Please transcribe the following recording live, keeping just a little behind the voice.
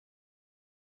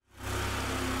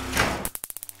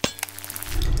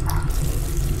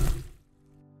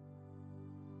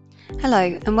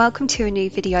Hello and welcome to a new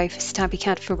video for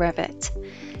Stabicad for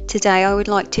Revit. Today I would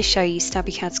like to show you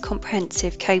Stabicad's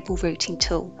comprehensive cable routing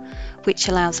tool, which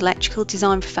allows electrical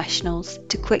design professionals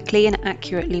to quickly and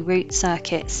accurately route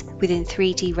circuits within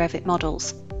 3D Revit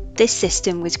models. This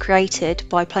system was created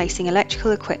by placing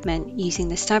electrical equipment using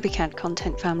the Stabicad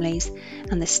content families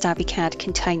and the Stabicad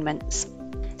containments.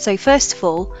 So first of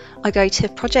all, I go to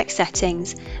Project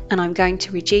Settings and I'm going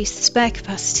to reduce the spare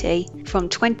capacity from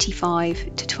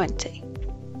 25 to 20.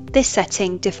 This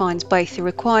setting defines both the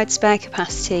required spare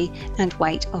capacity and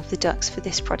weight of the ducts for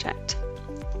this project.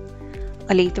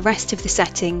 I leave the rest of the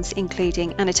settings,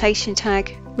 including annotation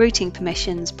tag, routing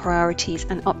permissions, priorities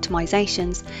and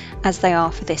optimizations, as they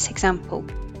are for this example.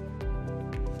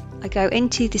 I go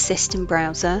into the system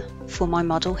browser for my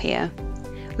model here,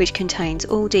 which contains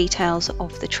all details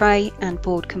of the tray and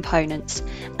board components,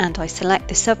 and I select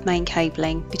the sub-main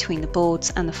cabling between the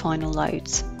boards and the final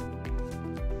loads.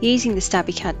 Using the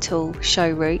Stabicad tool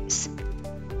Show Routes,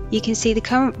 you can see the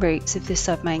current routes of the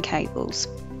sub-main cables.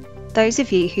 Those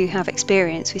of you who have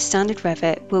experience with standard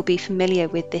Revit will be familiar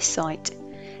with this site,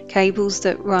 cables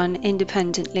that run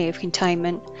independently of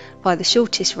containment by the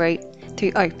shortest route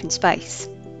through open space.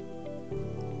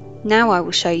 Now I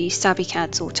will show you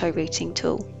Stabicad's auto-routing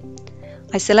tool.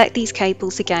 I select these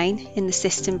cables again in the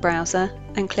system browser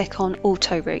and click on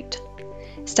Auto-Route.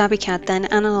 Stabicad then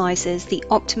analyses the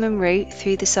optimum route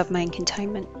through the sub-main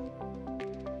containment.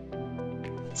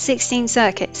 16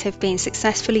 circuits have been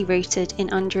successfully routed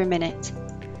in under a minute.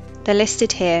 They're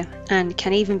listed here and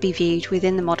can even be viewed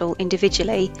within the model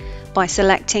individually by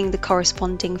selecting the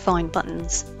corresponding Find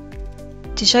buttons.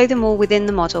 To show them all within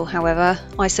the model, however,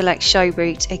 I select Show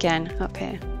Route again up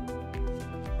here.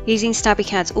 Using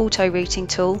Stabicad's auto-routing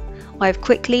tool, I have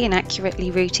quickly and accurately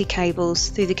routed cables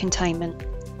through the containment,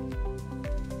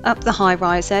 up the high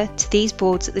riser to these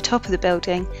boards at the top of the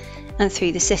building and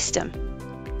through the system.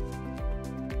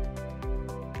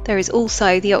 There is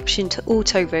also the option to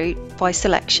auto-route by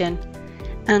selection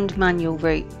and manual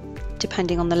route,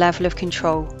 depending on the level of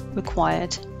control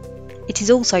required. It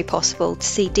is also possible to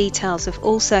see details of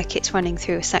all circuits running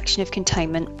through a section of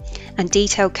containment and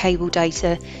detailed cable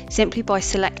data simply by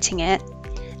selecting it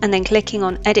and then clicking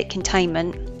on Edit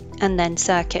Containment and then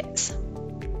Circuits.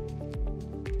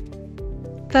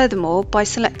 Furthermore, by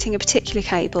selecting a particular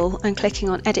cable and clicking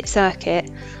on Edit Circuit,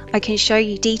 I can show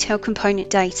you detailed component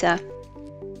data,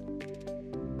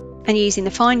 and using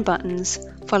the Find buttons,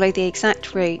 follow the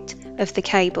exact route of the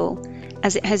cable,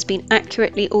 as it has been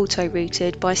accurately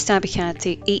auto-routed by Stabicad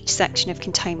through each section of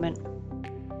containment.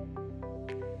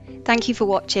 Thank you for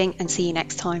watching and see you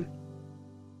next time.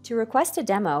 To request a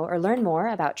demo or learn more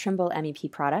about Trimble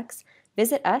MEP products,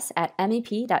 visit us at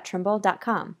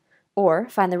mep.trimble.com or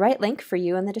find the right link for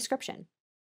you in the description.